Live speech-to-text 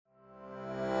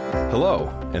Hello,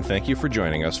 and thank you for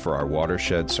joining us for our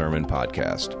Watershed Sermon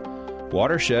Podcast.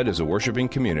 Watershed is a worshiping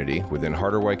community within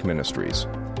Harderwyk Ministries.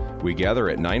 We gather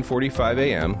at 9:45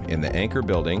 a.m. in the Anchor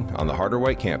Building on the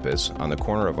Harderwyk campus on the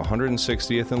corner of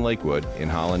 160th and Lakewood in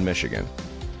Holland, Michigan.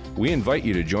 We invite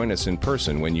you to join us in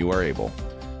person when you are able.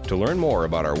 To learn more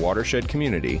about our Watershed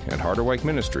community and Harderwyk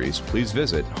Ministries, please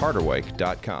visit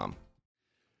harderwyk.com.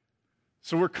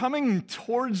 So we're coming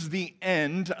towards the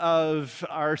end of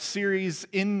our series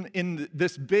in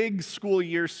this big school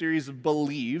year series of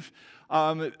Believe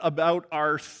about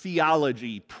our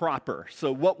theology proper.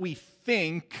 So what we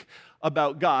think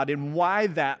about God and why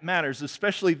that matters,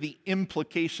 especially the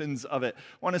implications of it.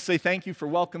 I want to say thank you for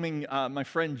welcoming my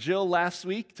friend Jill last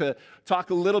week to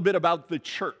talk a little bit about the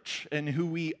church and who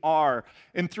we are.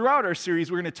 And throughout our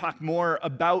series, we're going to talk more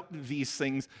about these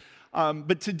things.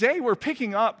 But today we're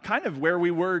picking up kind of where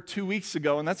we were 2 weeks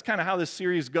ago, and that's kind of how this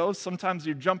series goes. Sometimes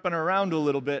you're jumping around a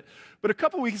little bit. But a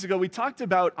couple weeks ago, we talked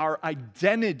about our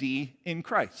identity in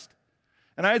Christ.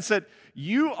 And I had said,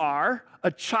 you are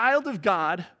a child of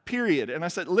God, period. And I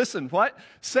said, listen, what?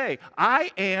 Say,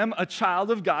 I am a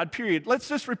child of God, period. Let's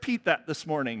just repeat that this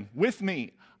morning with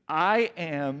me. I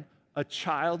am a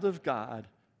child of God,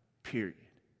 period.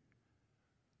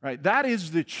 Right? That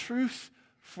is the truth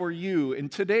for you.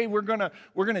 And today we're gonna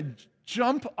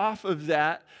jump off of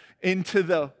that into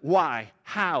the why,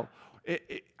 how.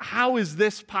 How is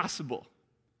this possible?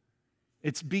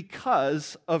 It's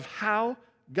because of how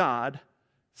God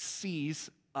sees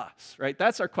us, right?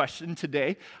 That's our question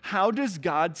today. How does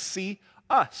God see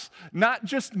us? Not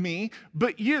just me,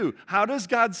 but you. How does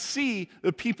God see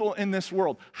the people in this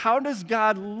world? How does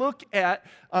God look at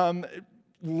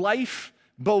life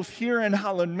both here in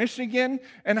Holland, Michigan,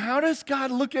 and how does God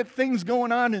look at things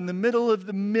going on in the middle of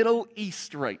the Middle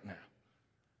East right now?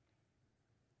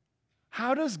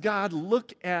 How does God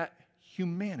look at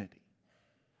humanity?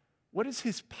 What is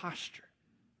his posture?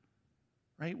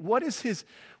 Right? What is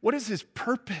his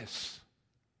purpose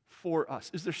for us?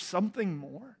 Is there something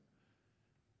more?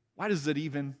 Why does it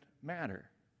even matter?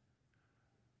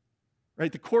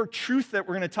 Right? The core truth that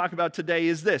we're going to talk about today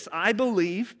is this. I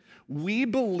believe, we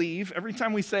believe, every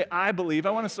time we say I believe,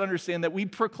 I want us to understand that we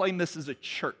proclaim this as a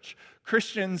church.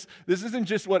 Christians, this isn't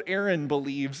just what Aaron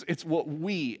believes, it's what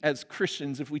we as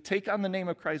Christians, if we take on the name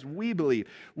of Christ, we believe.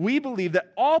 We believe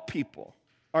that all people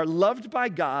are loved by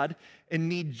God and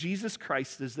need Jesus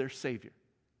Christ as their Savior.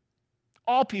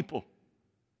 All people.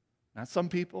 Not some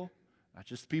people, not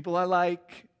just people I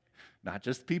like, not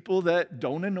just people that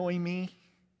don't annoy me.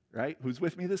 Right? Who's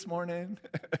with me this morning?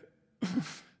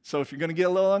 So if you're going to get a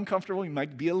little uncomfortable, you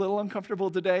might be a little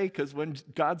uncomfortable today because when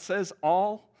God says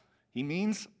all, he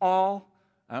means all.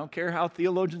 I don't care how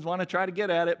theologians want to try to get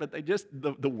at it, but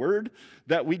the word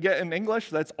that we get in English,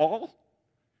 that's all,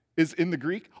 is in the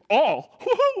Greek, all.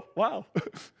 Woo-hoo! Wow.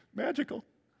 Magical.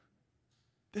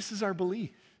 This is our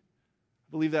belief.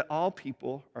 I believe that all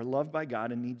people are loved by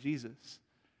God and need Jesus.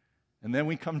 And then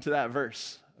we come to that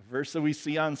verse. A verse that we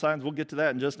see on signs, we'll get to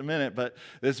that in just a minute, but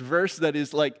this verse that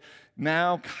is like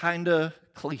now kind of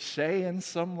cliche in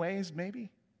some ways, maybe.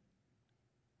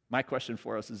 My question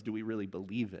for us is, do we really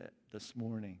believe it this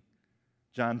morning?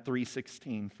 John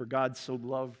 3:16, for God so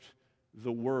loved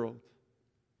the world.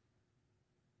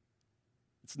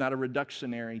 It's not a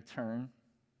reductionary term.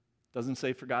 It doesn't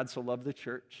say for God so loved the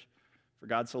church, for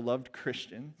God so loved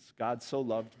Christians. God so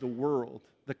loved the world,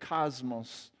 the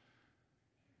cosmos,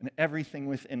 and everything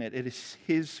within it. It is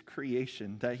his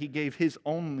creation, that he gave his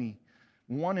only,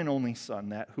 one and only Son,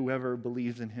 that whoever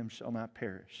believes in him shall not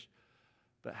perish,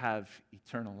 but have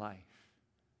eternal life.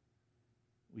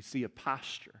 We see a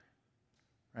posture,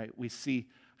 right? We see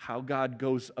how God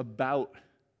goes about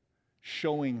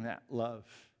showing that love.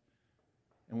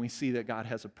 And we see that God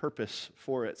has a purpose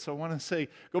for it. So I want to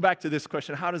go back to this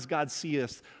question, how does God see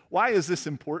us? Why is this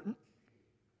important?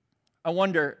 I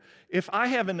wonder, if I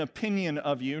have an opinion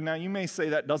of you, now you may say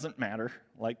that doesn't matter,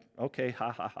 like, okay,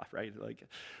 ha, ha, ha, right?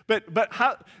 But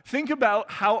think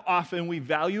about how often we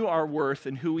value our worth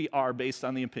and who we are based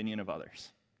on the opinion of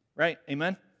others, right?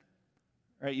 Amen?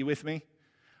 Right, you with me?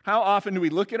 How often do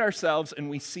we look at ourselves and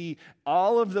we see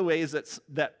all of the ways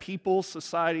that people,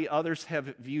 society, others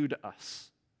have viewed us?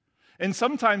 And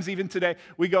sometimes even today,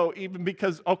 we go, even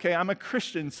because, okay, I'm a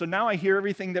Christian, so now I hear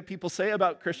everything that people say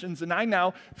about Christians, and I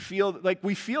now feel like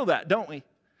we feel that, don't we?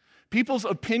 People's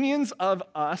opinions of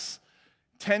us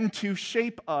tend to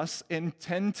shape us and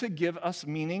tend to give us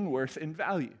meaning, worth, and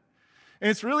value.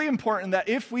 And it's really important that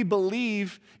if we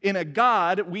believe in a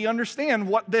God, we understand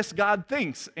what this God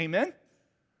thinks. Amen?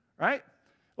 Right?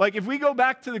 Like if we go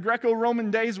back to the Greco-Roman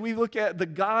days, we look at the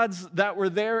gods that were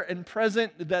there and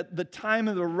present at the time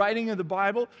of the writing of the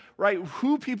Bible, right?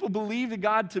 Who people believed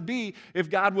God to be. If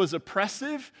God was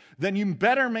oppressive, then you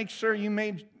better make sure you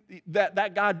made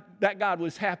that God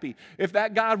was happy. If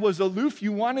that God was aloof,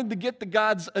 you wanted to get the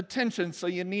God's attention, so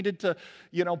you needed to,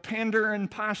 pander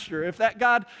and posture. If that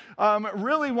God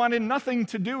really wanted nothing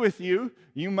to do with you,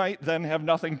 you might then have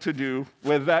nothing to do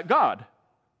with that God,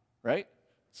 right?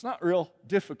 It's not real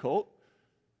difficult,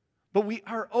 but we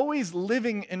are always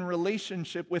living in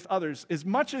relationship with others. As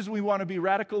much as we want to be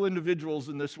radical individuals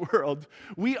in this world,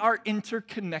 we are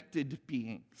interconnected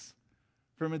beings.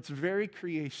 From its very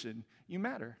creation, you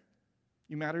matter.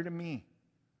 You matter to me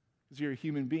because you're a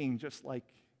human being just like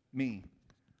me.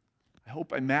 I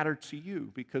hope I matter to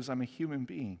you because I'm a human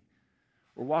being.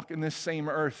 We're walking this same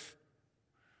earth.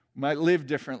 We might live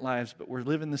different lives, but we're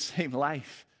living the same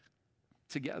life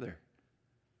together.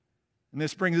 And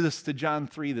this brings us to John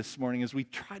 3 this morning as we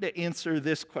try to answer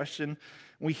this question.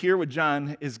 We hear what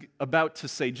John is about to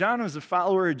say. John was a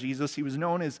follower of Jesus. He was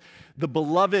known as the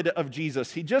beloved of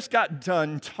Jesus. He just got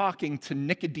done talking to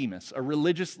Nicodemus, a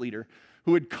religious leader,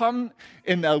 who had come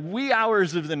in the wee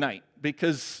hours of the night.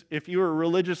 Because if you were a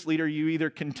religious leader, you either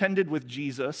contended with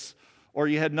Jesus or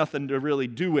you had nothing to really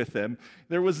do with him.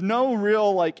 There was no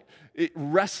real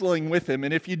wrestling with him.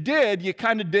 And if you did, you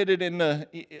kind of did it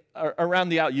around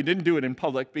the out. You didn't do it in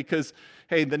public because,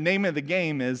 hey, the name of the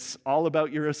game is all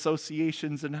about your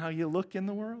associations and how you look in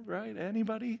the world, right?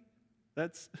 Anybody? I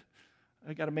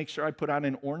got to make sure I put on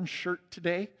an orange shirt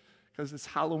today because it's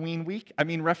Halloween week.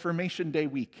 Reformation Day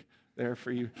week there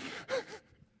for you.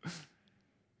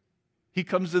 He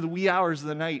comes to the wee hours of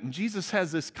the night, and Jesus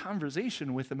has this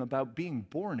conversation with him about being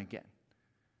born again.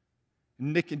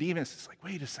 And Nicodemus is like,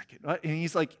 wait a second. And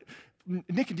he's like,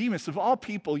 Nicodemus, of all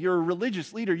people, you're a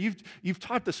religious leader. You've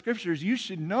taught the scriptures. You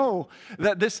should know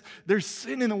that there's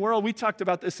sin in the world. We talked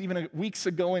about this even weeks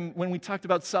ago when we talked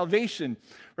about salvation,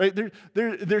 right?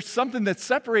 There's something that's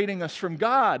separating us from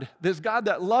God. There's God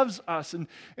that loves us.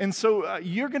 And so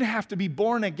you're going to have to be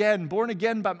born again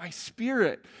by my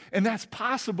Spirit. And that's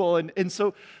possible. And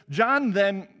so John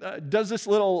then does this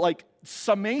little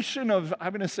summation of,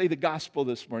 I'm going to say the gospel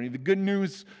this morning, the good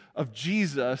news of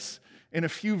Jesus in a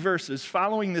few verses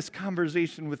following this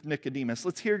conversation with Nicodemus.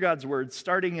 Let's hear God's words,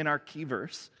 starting in our key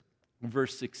verse,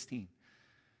 verse 16.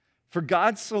 For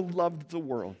God so loved the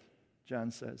world, John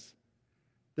says,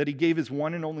 that he gave his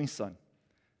one and only Son,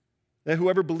 that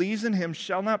whoever believes in him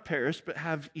shall not perish but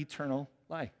have eternal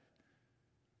life.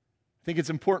 I think it's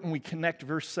important we connect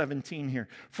verse 17 here.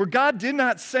 For God did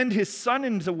not send his Son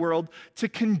into the world to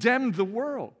condemn the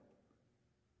world.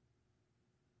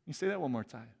 Can you say that one more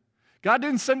time? God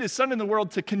didn't send his Son in the world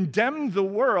to condemn the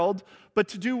world, but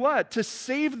to do what? To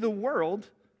save the world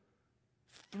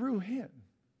through him.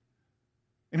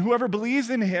 And whoever believes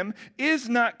in him is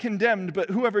not condemned, but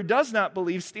whoever does not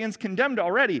believe stands condemned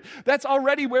already. That's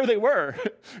already where they were.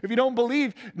 If you don't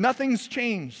believe, nothing's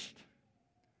changed.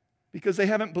 Because they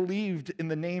haven't believed in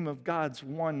the name of God's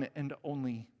one and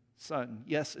only Son.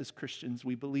 Yes, as Christians,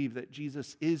 we believe that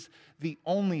Jesus is the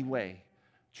only way,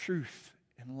 truth,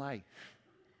 and life.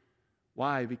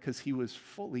 Why? Because he was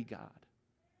fully God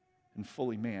and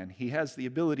fully man. He has the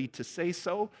ability to say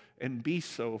so and be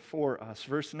so for us.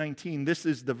 Verse 19, this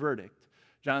is the verdict.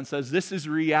 John says, this is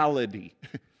reality.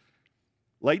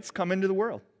 Light's come into the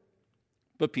world,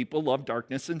 but people love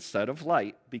darkness instead of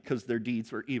light because their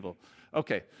deeds were evil.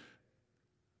 Okay,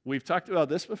 we've talked about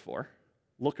this before.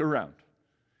 Look around.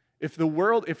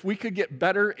 If we could get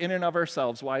better in and of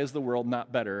ourselves, why is the world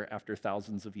not better after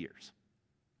thousands of years?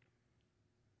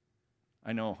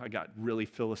 I know I got really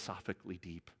philosophically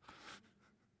deep.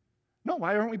 No,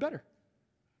 why aren't we better?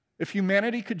 If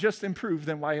humanity could just improve,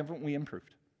 then why haven't we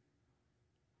improved?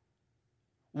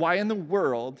 Why in the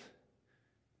world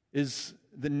is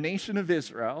the nation of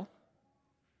Israel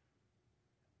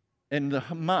and the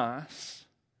Hamas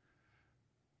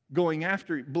going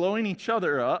after, blowing each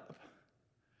other up,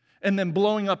 and then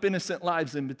blowing up innocent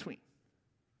lives in between?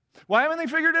 Why haven't they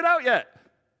figured it out yet?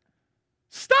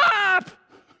 Stop!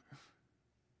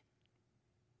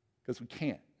 Because we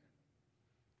can't.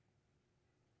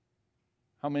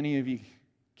 How many of you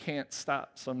can't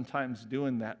stop sometimes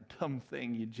doing that dumb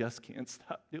thing you just can't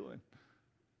stop doing?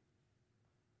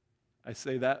 I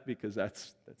say that because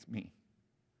that's me.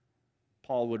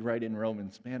 Paul would write in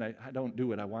Romans, man, I don't do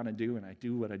what I want to do, and I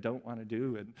do what I don't want to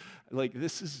do. And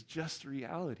this is just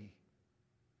reality.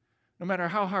 No matter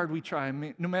how hard we try,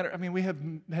 we have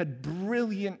had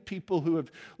brilliant people who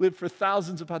have lived for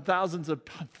thousands upon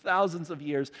thousands of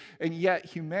years, and yet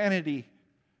humanity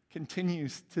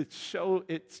continues to show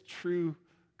its true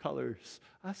colors.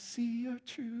 I see your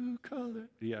true color.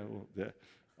 Yeah,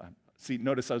 see,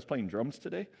 notice I was playing drums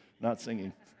today, not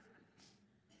singing.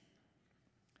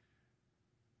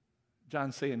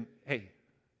 John's saying, hey,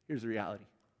 here's the reality.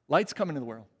 Light's come into the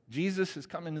world. Jesus has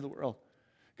come into the world.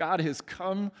 God has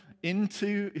come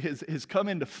into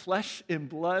flesh and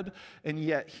blood, and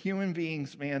yet human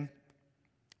beings, man,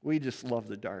 we just love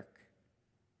the dark.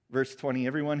 Verse 20,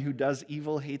 everyone who does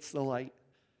evil hates the light.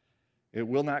 It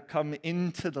will not come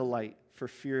into the light for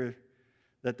fear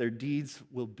that their deeds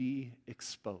will be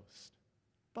exposed.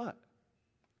 But,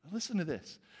 listen to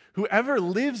this, whoever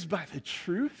lives by the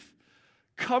truth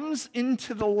comes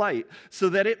into the light so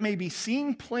that it may be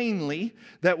seen plainly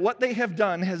that what they have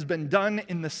done has been done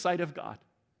in the sight of God.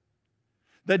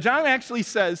 That John actually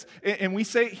says, and we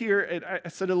say it here, and I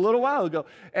said it a little while ago,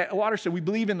 at Watershed, we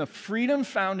believe in the freedom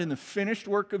found in the finished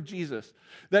work of Jesus.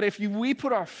 That if we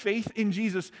put our faith in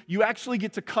Jesus, you actually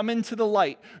get to come into the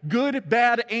light, good,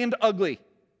 bad, and ugly.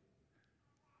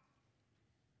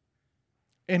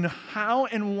 And how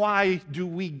and why do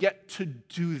we get to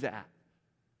do that?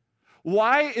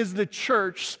 Why is the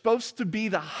church supposed to be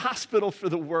the hospital for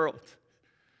the world?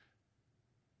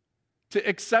 To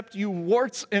accept you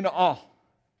warts and all.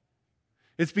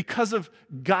 It's because of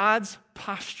God's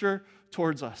posture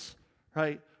towards us,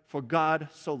 right? For God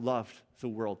so loved the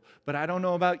world. But I don't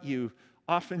know about you,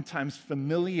 oftentimes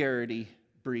familiarity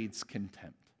breeds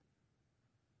contempt.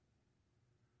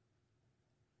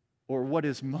 Or what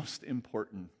is most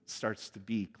important starts to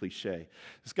be cliche.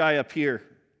 This guy up here,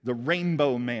 the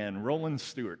Rainbow Man, Roland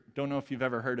Stewart. Don't know if you've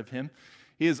ever heard of him.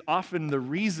 He is often the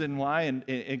reason why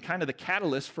and kind of the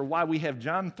catalyst for why we have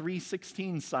John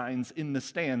 3:16 signs in the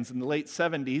stands in the late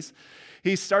 70s.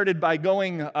 He started by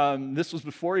going, this was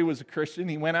before he was a Christian,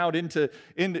 he went out into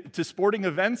sporting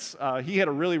events. He had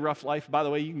a really rough life. By the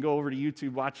way, you can go over to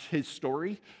YouTube, watch his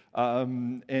story,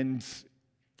 and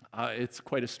it's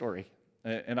quite a story.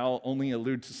 And I'll only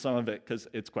allude to some of it because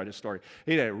it's quite a story.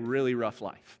 He had a really rough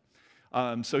life.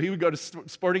 So he would go to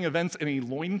sporting events in a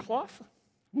loincloth.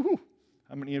 Woo-hoo.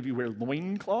 How many of you wear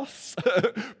loincloths?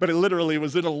 But it literally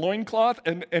was in a loincloth,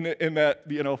 and that,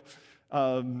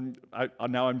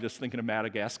 now I'm just thinking of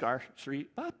Madagascar Street.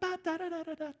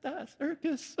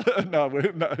 Circus.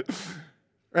 No.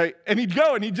 Right? And he'd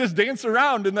go and he'd just dance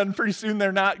around, and then pretty soon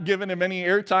they're not giving him any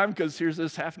airtime because here's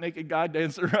this half-naked guy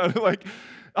dancing around.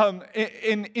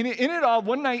 In it all,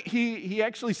 one night he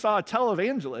actually saw a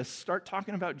televangelist start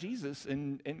talking about Jesus,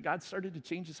 and God started to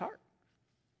change his heart.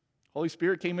 Holy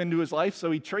Spirit came into his life,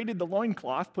 so he traded the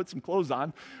loincloth, put some clothes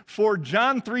on, for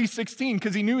John 3:16,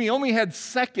 because he knew he only had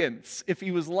seconds if he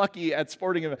was lucky at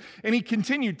sporting events. And he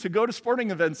continued to go to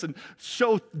sporting events and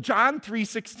show John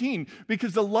 3:16,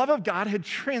 because the love of God had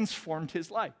transformed his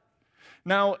life.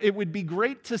 Now, it would be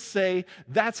great to say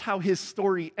that's how his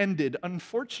story ended.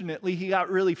 Unfortunately, he got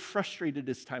really frustrated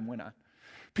as time went on.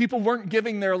 People weren't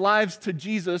giving their lives to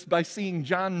Jesus by seeing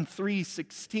John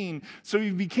 3:16, so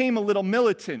he became a little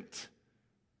militant.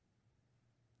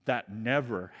 That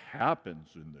never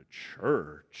happens in the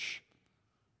church.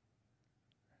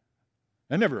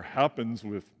 That never happens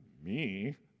with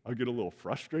me. I get a little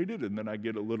frustrated and then I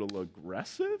get a little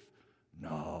aggressive.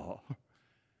 No.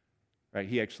 Right?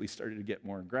 He actually started to get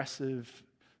more aggressive,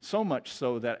 so much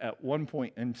so that at one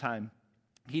point in time,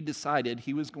 he decided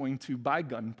he was going to, by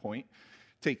gunpoint,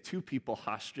 take 2 people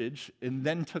hostage, and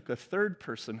then took a 3rd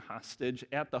person hostage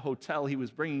at the hotel he was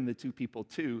bringing the 2 people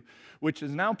to, which has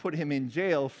now put him in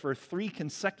jail for 3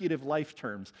 consecutive life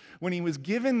terms. When he was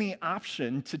given the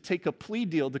option to take a plea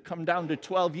deal to come down to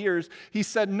 12 years, he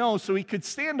said no, so he could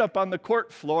stand up on the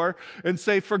court floor and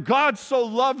say, "For God so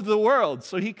loved the world."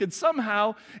 So he could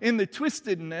somehow, in the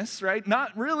twistedness, right,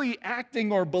 not really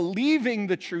acting or believing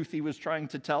the truth he was trying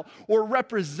to tell or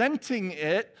representing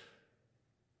it,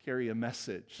 carry a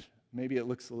message. Maybe it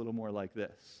looks a little more like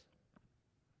this.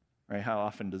 Right? How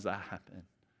often does that happen?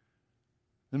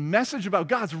 The message about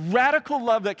God's radical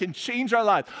love that can change our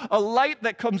lives, a light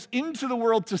that comes into the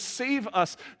world to save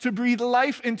us, to breathe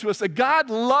life into us, that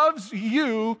God loves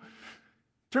you,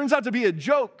 turns out to be a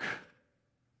joke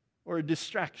or a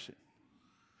distraction.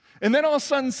 And then all of a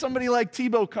sudden somebody like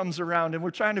Tebow comes around and we're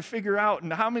trying to figure out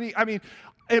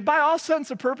by all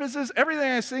sense of purposes, everything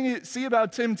I see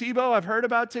about Tim Tebow, I've heard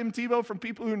about Tim Tebow from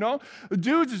people who know, the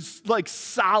dude's just like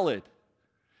solid.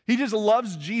 He just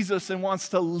loves Jesus and wants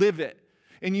to live it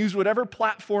and use whatever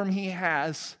platform he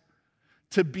has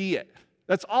to be it.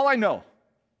 That's all I know.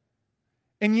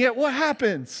 And yet what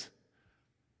happens?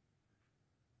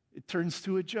 It turns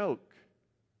to a joke.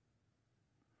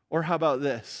 Or how about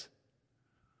this?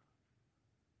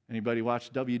 Anybody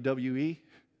watch WWE?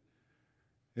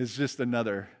 It's just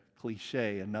another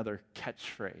cliche, another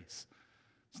catchphrase.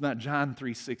 It's not John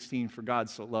 3:16, for God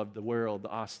so loved the world.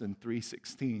 Austin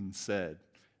 3:16 said,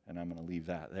 and I'm going to leave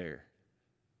that there.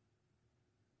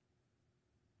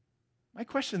 My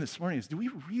question this morning is, do we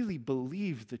really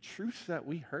believe the truth that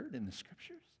we heard in the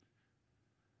Scriptures?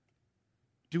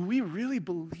 Do we really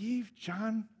believe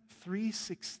John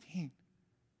 3:16?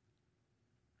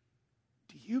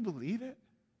 Do you believe it?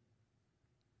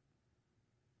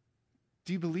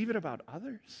 Do you believe it about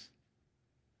others?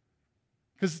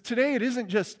 Because today it isn't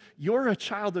just you're a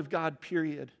child of God,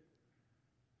 period.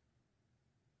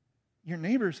 Your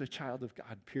neighbor's a child of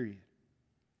God, period.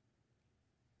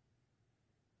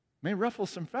 May ruffle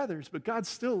some feathers, but God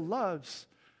still loves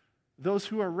those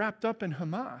who are wrapped up in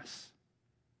Hamas.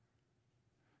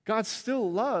 God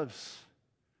still loves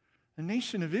the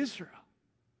nation of Israel.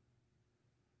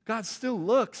 God still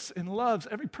looks and loves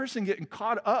every person getting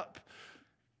caught up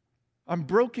on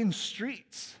broken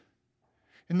streets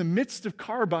in the midst of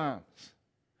car bombs.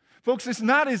 Folks, it's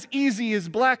not as easy as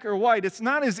black or white. It's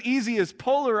not as easy as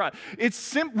polarized.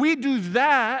 We do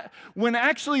that when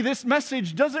actually this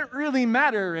message doesn't really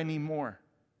matter anymore.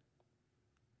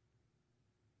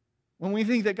 When we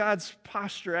think that God's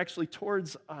posture actually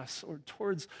towards us or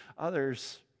towards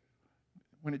others,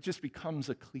 when it just becomes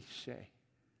a cliche.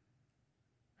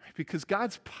 Because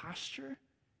God's posture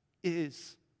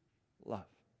is love.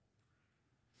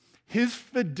 His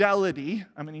fidelity,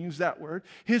 I'm going to use that word,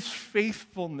 his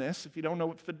faithfulness, if you don't know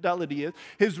what fidelity is,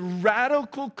 his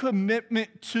radical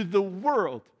commitment to the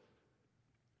world,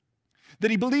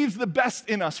 that he believes the best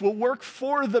in us, will work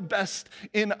for the best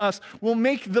in us, will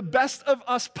make the best of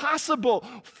us possible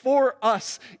for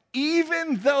us,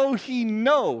 even though he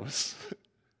knows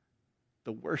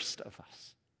the worst of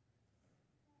us.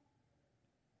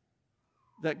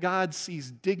 That God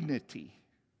sees dignity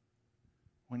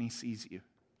when he sees you.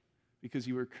 Because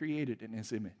you were created in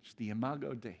his image, the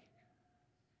imago Dei.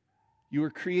 You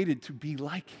were created to be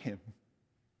like him.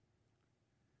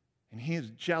 And he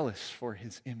is jealous for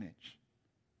his image.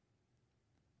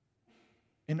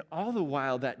 And all the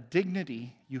while, that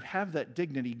dignity, you have that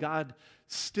dignity, God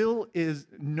still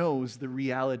knows the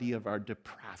reality of our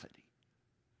depravity,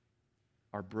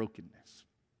 our brokenness.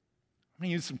 I'm going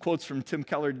to use some quotes from Tim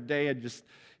Keller today.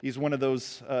 He's one of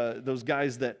those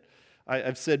guys that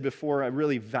I've said before, I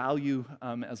really value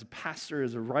as a pastor,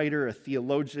 as a writer, a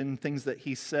theologian, things that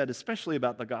he said, especially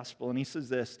about the gospel. And he says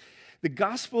this, the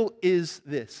gospel is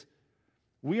this: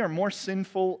 we are more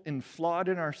sinful and flawed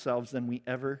in ourselves than we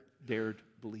ever dared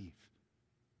believe.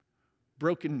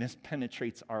 Brokenness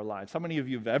penetrates our lives. How many of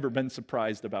you have ever been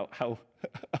surprised about how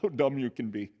dumb you can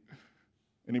be?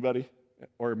 Anybody?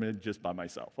 Or am I just by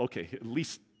myself? Okay, at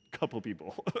least a couple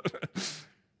people.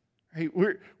 Right?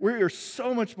 We are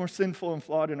so much more sinful and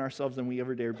flawed in ourselves than we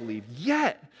ever dare believe.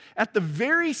 Yet, at the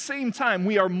very same time,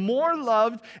 we are more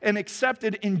loved and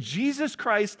accepted in Jesus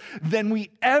Christ than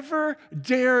we ever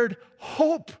dared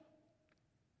hope.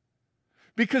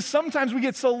 Because sometimes we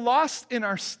get so lost in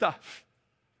our stuff,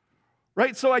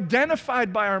 right? So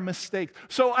identified by our mistakes,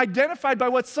 so identified by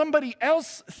what somebody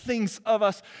else thinks of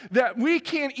us, that we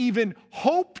can't even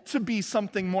hope to be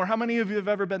something more. How many of you have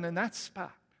ever been in that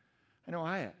spot? I know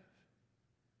I have.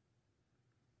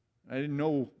 I didn't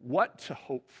know what to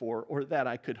hope for or that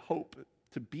I could hope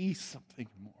to be something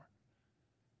more.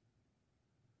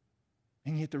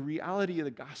 And yet the reality of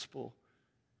the gospel,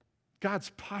 God's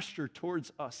posture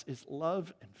towards us is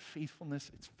love and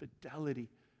faithfulness. It's fidelity.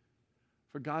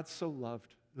 For God so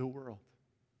loved the world.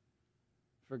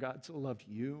 For God so loved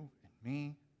you and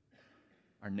me,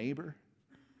 our neighbor.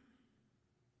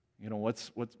 You know, what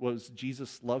was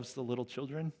Jesus loves the little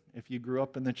children? If you grew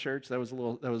up in the church, that was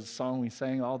a song we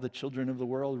sang, all the children of the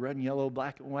world, red and yellow,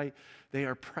 black and white, they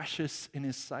are precious in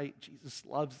his sight. Jesus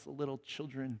loves the little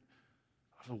children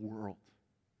of the world.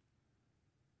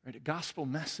 Right? A gospel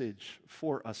message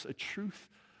for us, a truth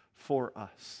for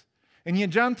us. And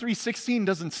yet John 3:16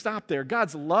 doesn't stop there.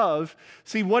 God's love,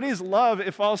 see, what is love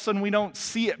if all of a sudden we don't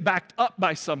see it backed up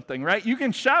by something, right? You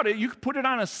can shout it, you can put it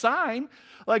on a sign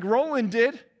like Roland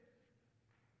did.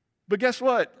 But guess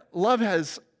what? Love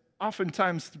has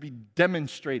oftentimes to be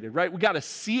demonstrated, right? We got to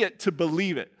see it to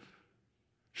believe it.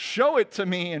 Show it to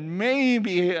me and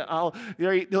maybe I'll,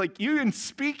 like, you can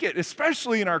speak it,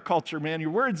 especially in our culture, man. Your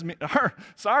words are,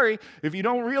 sorry, if you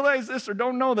don't realize this or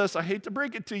don't know this, I hate to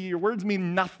break it to you, your words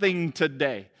mean nothing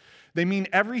today. They mean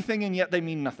everything and yet they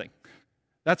mean nothing.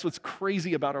 That's what's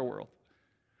crazy about our world.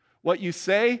 What you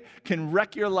say can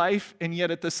wreck your life and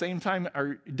yet at the same time,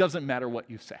 it doesn't matter what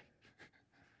you say.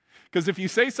 Because if you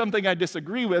say something I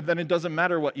disagree with, then it doesn't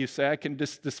matter what you say. I can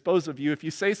just dispose of you. If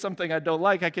you say something I don't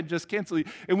like, I can just cancel you.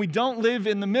 And we don't live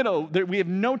in the middle. We have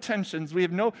no tensions. We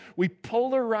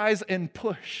polarize and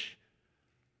push.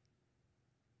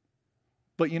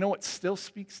 But you know what still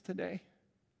speaks today?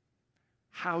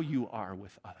 How you are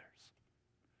with others.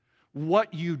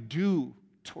 What you do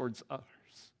towards others.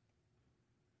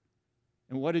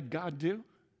 And what did God do?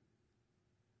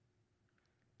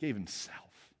 Gave himself.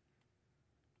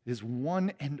 His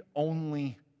one and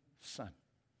only Son.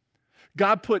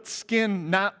 God put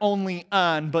skin not only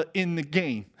on, but in the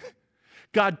game.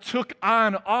 God took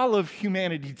on all of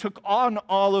humanity, took on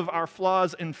all of our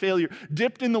flaws and failure,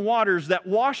 dipped in the waters that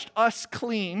washed us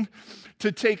clean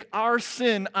to take our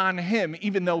sin on him,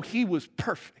 even though he was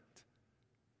perfect.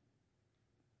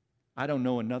 I don't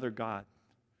know another God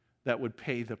that would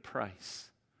pay the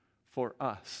price for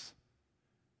us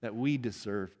that we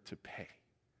deserve to pay.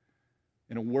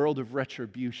 In a world of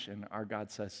retribution, our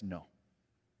God says no.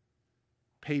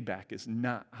 Payback is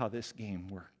not how this game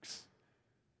works.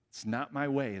 It's not my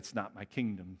way. It's not my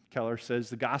kingdom. Keller says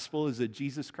the gospel is that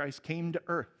Jesus Christ came to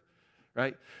earth,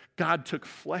 right? God took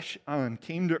flesh on,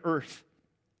 came to earth.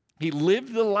 He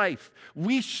lived the life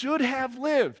we should have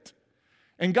lived.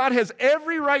 And God has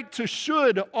every right to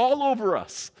should all over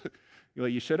us.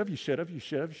 You should have, you should have, you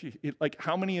should have. Like,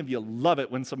 how many of you love it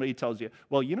when somebody tells you,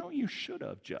 well, you know, you should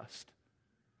have just.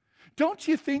 Don't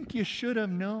you think you should have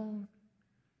known?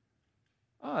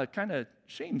 Oh, it kind of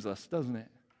shames us, doesn't it?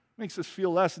 Makes us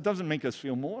feel less. It doesn't make us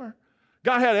feel more.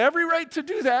 God had every right to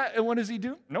do that, and what does he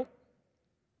do? Nope,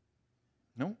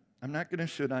 I'm not going to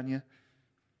should on you.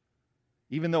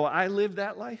 Even though I lived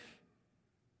that life,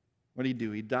 what did he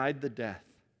do? He died the death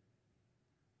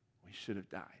we should have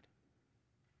died.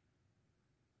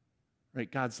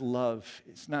 Right? God's love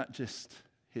is not just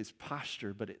his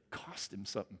posture, but it cost him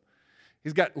something.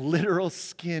 He's got literal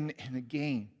skin in the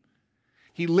game.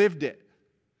 He lived it.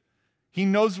 He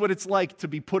knows what it's like to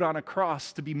be put on a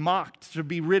cross, to be mocked, to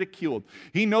be ridiculed.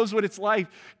 He knows what it's like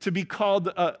to be called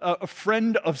a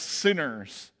friend of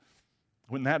sinners,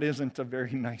 when that isn't a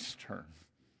very nice term.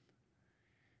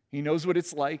 He knows what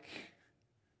it's like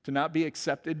to not be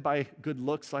accepted by good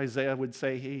looks. Isaiah would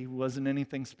say he wasn't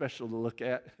anything special to look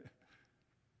at.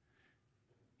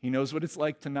 He knows what it's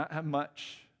like to not have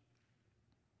much,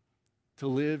 to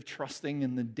live trusting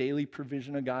in the daily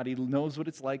provision of God. He knows what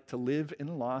it's like to live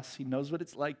in loss. He knows what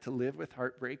it's like to live with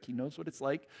heartbreak. He knows what it's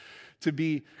like to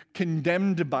be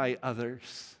condemned by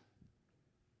others.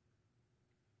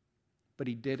 But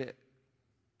he did it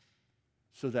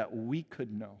so that we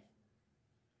could know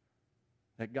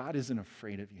that God isn't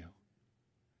afraid of you.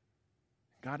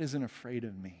 God isn't afraid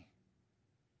of me.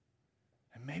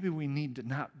 And maybe we need to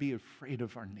not be afraid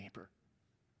of our neighbor.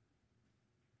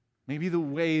 Maybe the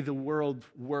way the world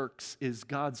works is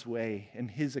God's way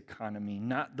and his economy,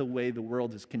 not the way the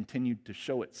world has continued to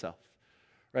show itself.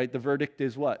 Right? The verdict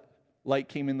is what? Light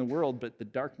came in the world, but the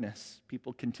darkness,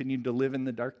 people continued to live in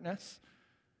the darkness.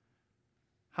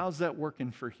 How's that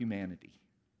working for humanity?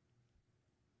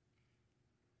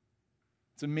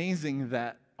 It's amazing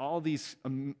that all these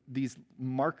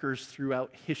markers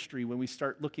throughout history, when we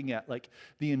start looking at like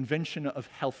the invention of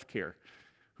healthcare,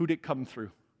 who did it come through?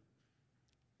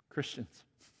 Christians.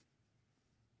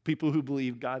 People who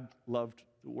believe God loved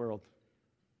the world.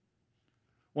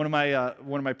 One of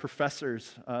my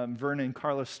professors, Vern and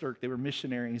Carla Sturck, they were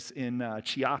missionaries in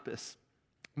Chiapas,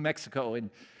 Mexico, and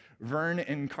Vern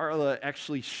and Carla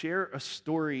actually share a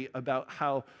story about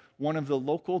how one of the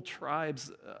local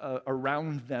tribes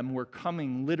around them were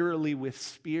coming literally with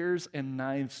spears and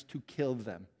knives to kill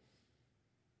them.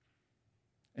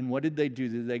 And what did they do?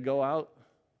 Did they go out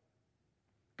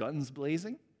guns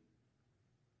blazing?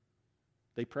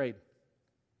 They prayed.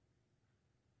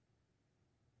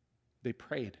 They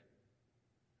prayed.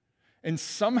 And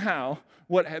somehow,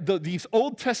 these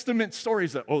Old Testament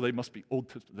stories that, they must be Old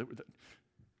Testament.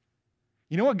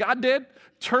 You know what God did?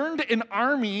 Turned an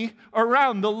army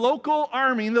around, the local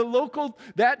army,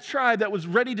 that tribe that was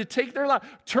ready to take their life,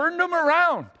 turned them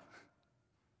around.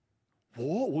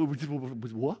 Whoa,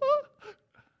 what?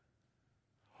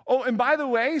 Oh, and by the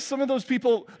way, some of those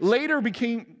people later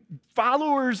became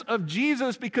followers of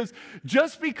Jesus because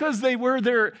just because they were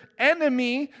their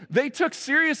enemy, they took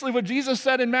seriously what Jesus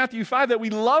said in Matthew 5, that we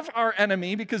love our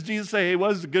enemy, because Jesus said, hey,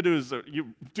 what is good news?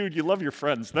 Dude, you love your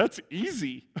friends. That's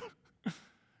easy.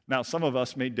 Now, some of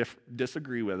us may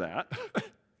disagree with that,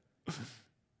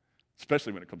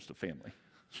 especially when it comes to family.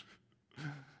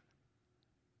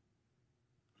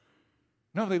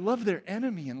 No, they loved their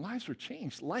enemy and lives were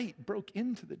changed. Light broke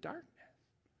into the darkness.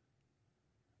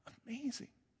 Amazing.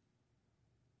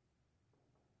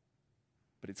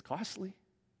 it's costly.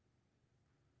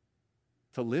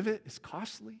 To live it is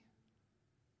costly.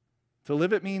 To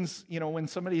live it means,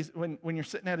 when you're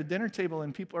sitting at a dinner table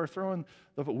and people are throwing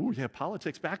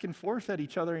politics back and forth at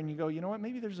each other, and you go, you know what,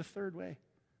 maybe there's a third way.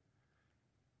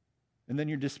 And then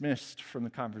you're dismissed from the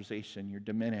conversation. You're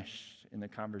diminished in the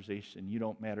conversation. You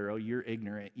don't matter. Oh, you're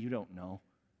ignorant. You don't know.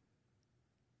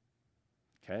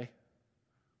 Okay?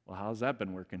 Well, how's that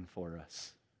been working for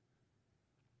us?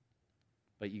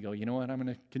 But you go, you know what? I'm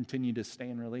going to continue to stay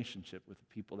in relationship with the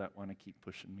people that want to keep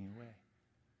pushing me away.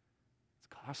 It's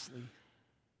costly.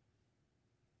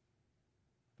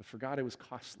 But for God, it was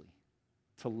costly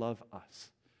to love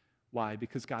us. Why?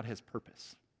 Because God has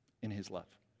purpose in his love.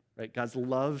 Right? God's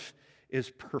love is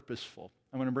purposeful.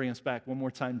 I'm going to bring us back one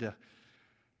more time to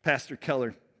Pastor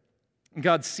Keller.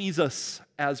 God sees us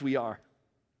as we are,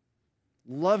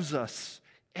 loves us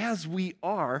as we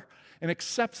are, and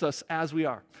accepts us as we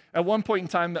are. At one point in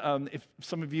time, if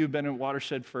some of you have been in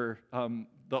Watershed for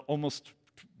the almost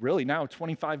really now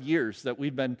 25 years that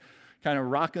we've been kind of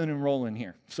rocking and rolling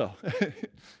here. So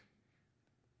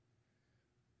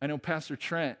I know Pastor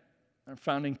Trent, our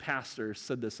founding pastor,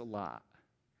 said this a lot.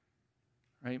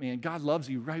 Right, man? God loves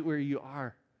you right where you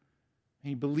are.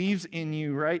 He believes in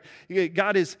you, right?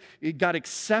 God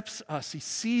accepts us. He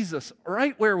sees us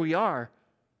right where we are.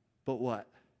 But what?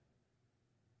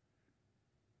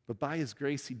 But by his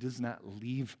grace, he does not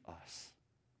leave us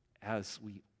as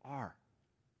we are.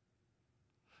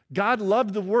 God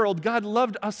loved the world. God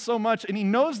loved us so much, and he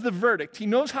knows the verdict. He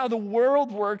knows how the world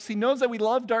works. He knows that we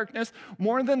love darkness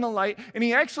more than the light, and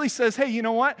he actually says, hey, you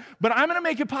know what? But I'm going to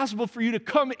make it possible for you to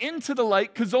come into the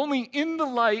light, because only in the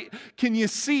light can you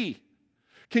see.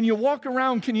 Can you walk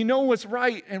around? Can you know what's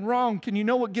right and wrong? Can you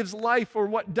know what gives life or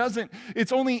what doesn't?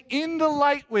 It's only in the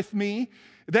light with me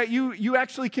that you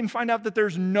actually can find out that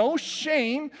there's no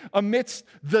shame amidst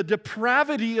the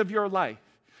depravity of your life.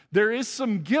 There is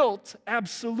some guilt,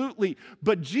 absolutely,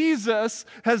 but Jesus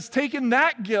has taken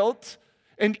that guilt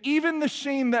and even the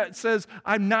shame that says,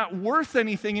 I'm not worth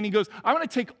anything, and he goes, I'm going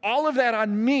to take all of that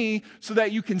on me so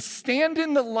that you can stand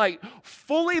in the light,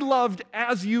 fully loved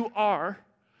as you are,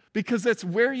 because that's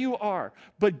where you are.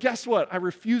 But guess what? I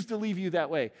refuse to leave you that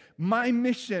way. My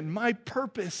mission, my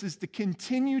purpose is to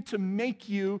continue to make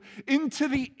you into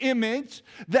the image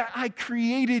that I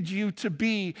created you to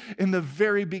be in the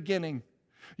very beginning.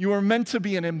 You were meant to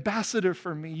be an ambassador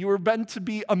for me. You were meant to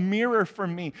be a mirror for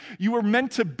me. You were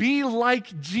meant to be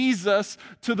like Jesus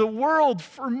to the world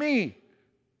for me.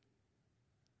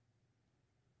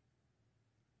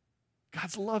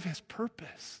 God's love has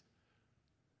purpose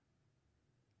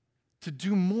to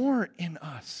do more in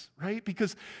us, right?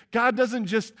 Because God doesn't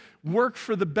just work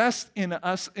for the best in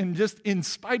us and just in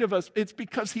spite of us. It's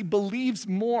because he believes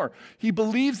more. He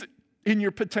believes in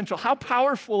your potential. How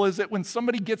powerful is it when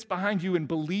somebody gets behind you and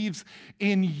believes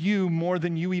in you more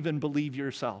than you even believe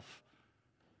yourself?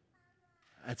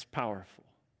 That's powerful.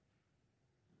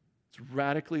 It's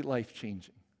radically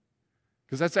life-changing.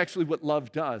 Because that's actually what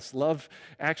love does. Love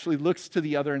actually looks to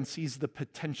the other and sees the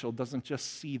potential, doesn't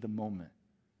just see the moment.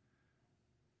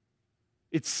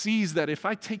 It sees that if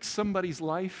I take somebody's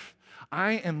life,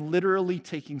 I am literally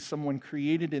taking someone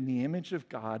created in the image of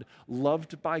God,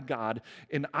 loved by God,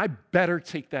 and I better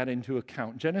take that into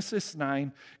account. Genesis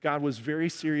 9, God was very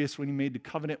serious when he made the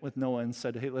covenant with Noah and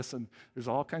said, hey, listen, there's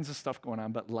all kinds of stuff going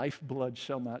on, but lifeblood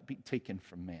shall not be taken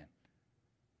from man.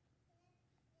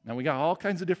 Now, we got all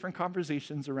kinds of different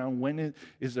conversations around when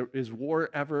is war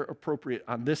ever appropriate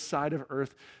on this side of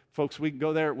earth. Folks, we can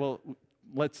go there. Well,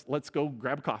 let's go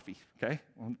grab a coffee, okay?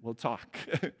 We'll talk.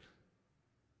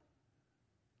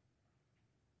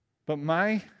 But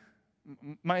my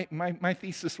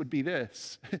thesis would be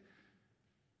this.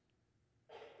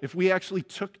 If we actually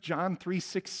took John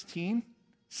 3:16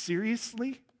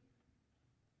 seriously,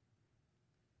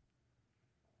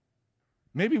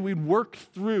 maybe we'd work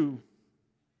through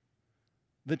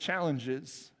the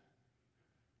challenges.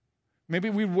 Maybe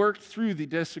we work through the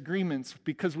disagreements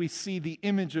because we see the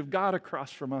image of God across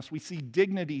from us. We see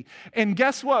dignity. And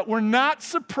guess what? We're not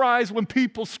surprised when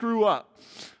people screw up.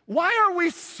 Why are we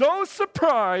so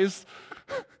surprised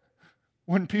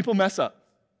when people mess up?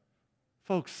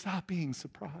 Folks, stop being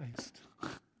surprised.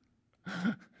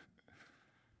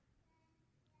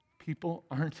 People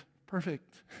aren't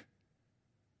perfect.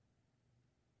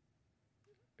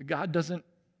 God doesn't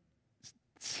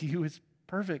see you as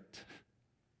perfect.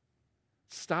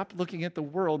 Stop looking at the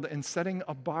world and setting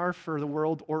a bar for the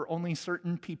world or only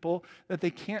certain people that they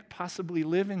can't possibly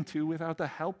live into without the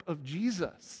help of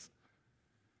Jesus.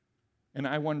 And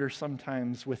I wonder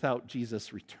sometimes without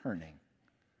Jesus returning.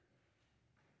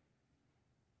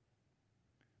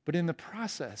 But in the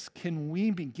process, can we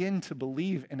begin to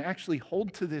believe and actually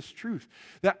hold to this truth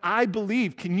that I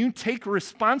believe? Can you take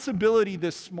responsibility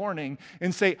this morning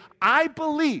and say, I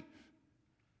believe?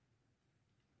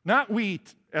 Not we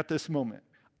at this moment,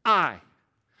 I.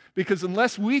 Because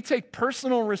unless we take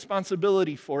personal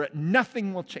responsibility for it,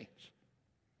 nothing will change.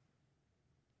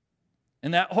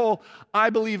 And that whole,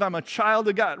 I believe I'm a child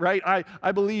of God, right?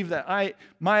 I believe that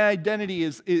my identity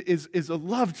is a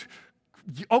loved.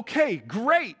 Okay,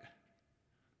 great.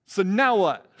 So now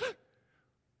what?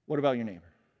 What about your neighbor?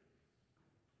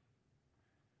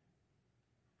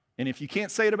 And if you can't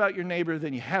say it about your neighbor,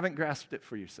 then you haven't grasped it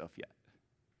for yourself yet.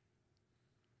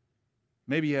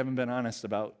 Maybe you haven't been honest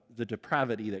about the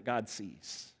depravity that God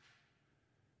sees.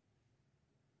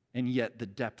 And yet the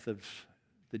depth of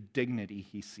the dignity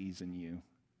he sees in you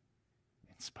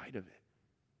in spite of it.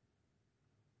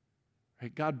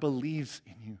 Right? God believes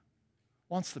in you,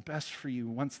 wants the best for you,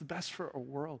 wants the best for our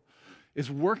world,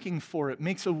 is working for it,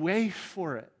 makes a way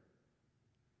for it.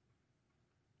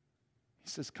 He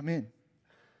says, come in.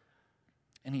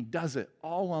 And he does it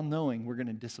all while knowing we're going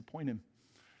to disappoint him.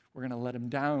 We're going to let him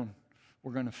down.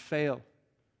 We're going to fail.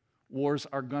 Wars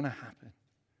are going to happen.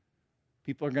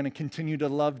 People are going to continue to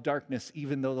love darkness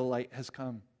even though the light has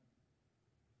come.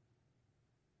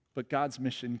 But God's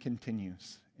mission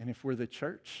continues. And if we're the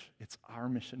church, it's our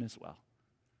mission as well.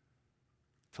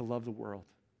 To love the world.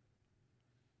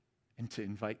 And to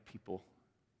invite people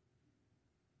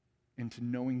into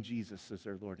knowing Jesus as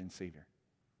their Lord and Savior.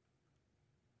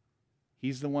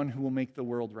 He's the one who will make the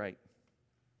world right.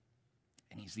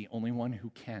 And he's the only one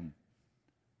who can.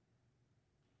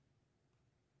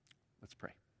 Let's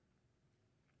pray.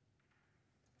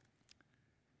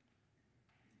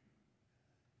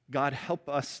 God, help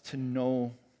us to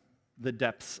know the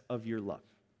depths of your love.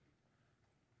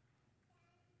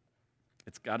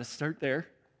 It's got to start there.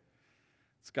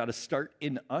 It's got to start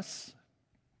in us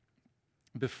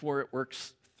before it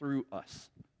works through us.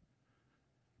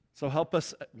 So help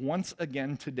us once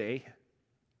again today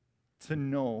to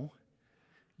know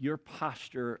your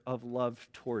posture of love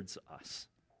towards us.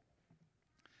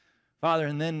 Father,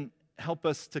 and then help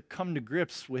us to come to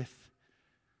grips with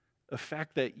the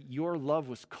fact that your love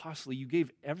was costly. You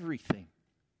gave everything,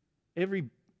 every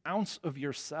ounce of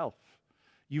yourself.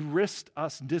 You risked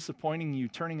us disappointing you,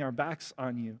 turning our backs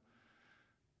on you.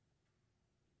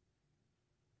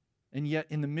 And yet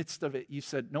in the midst of it, you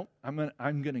said, nope, I'm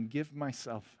going to give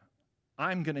myself.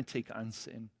 I'm going to take on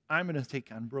sin. I'm going to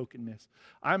take on brokenness.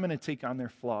 I'm going to take on their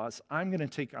flaws. I'm going to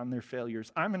take on their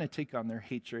failures. I'm going to take on their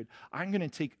hatred. I'm going to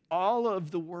take all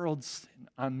of the world's sin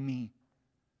on me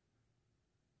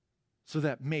so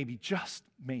that maybe, just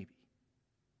maybe,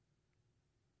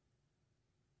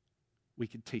 we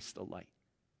could taste the light.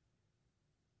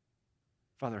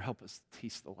 Father, help us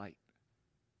taste the light.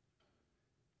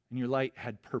 And your light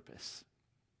had purpose.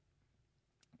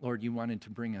 Lord, you wanted to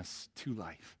bring us to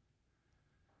life.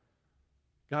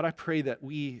 God, I pray that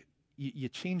you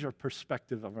change our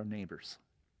perspective of our neighbors.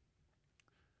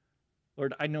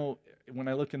 Lord, I know when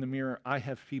I look in the mirror, I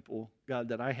have people, God,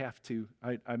 that I have to,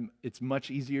 it's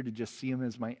much easier to just see them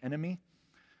as my enemy,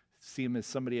 see them as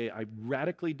somebody I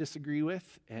radically disagree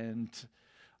with, and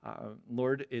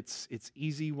Lord, it's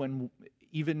easy when,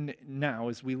 even now,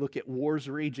 as we look at wars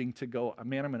raging, to go,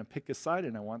 man, I'm going to pick a side,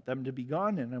 and I want them to be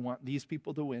gone, and I want these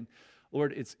people to win.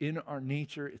 Lord, it's in our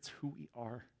nature, it's who we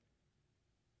are.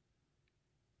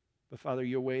 But Father,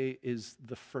 your way is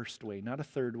the first way, not a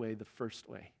third way, the first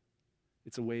way.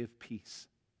 It's a way of peace.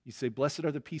 You say, blessed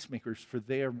are the peacemakers, for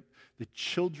they are the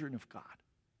children of God.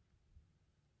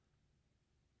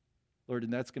 Lord,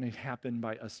 and that's going to happen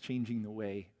by us changing the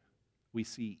way we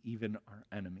see even our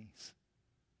enemies.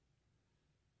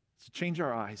 So change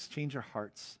our eyes, change our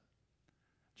hearts,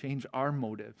 change our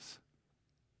motives.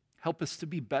 Help us to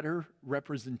be better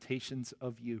representations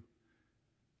of you.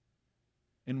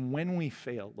 And when we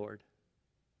fail, Lord,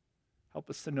 help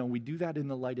us to know we do that in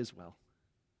the light as well.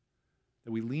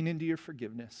 That we lean into your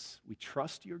forgiveness, we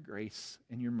trust your grace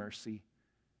and your mercy,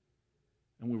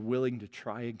 and we're willing to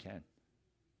try again,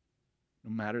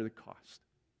 no matter the cost.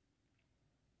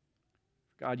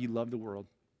 God, you love the world.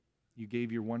 You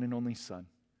gave your one and only Son,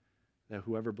 that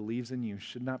whoever believes in you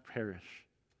should not perish,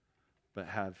 but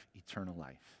have eternal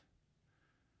life.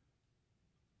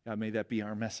 God, may that be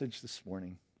our message this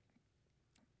morning,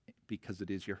 because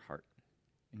it is your heart.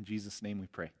 In Jesus' name we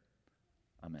pray.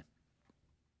 Amen.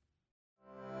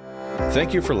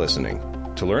 Thank you for listening.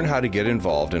 To learn how to get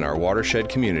involved in our Watershed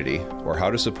community or how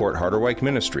to support Harderwyk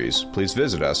Ministries, please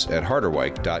visit us at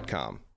harderwyk.com.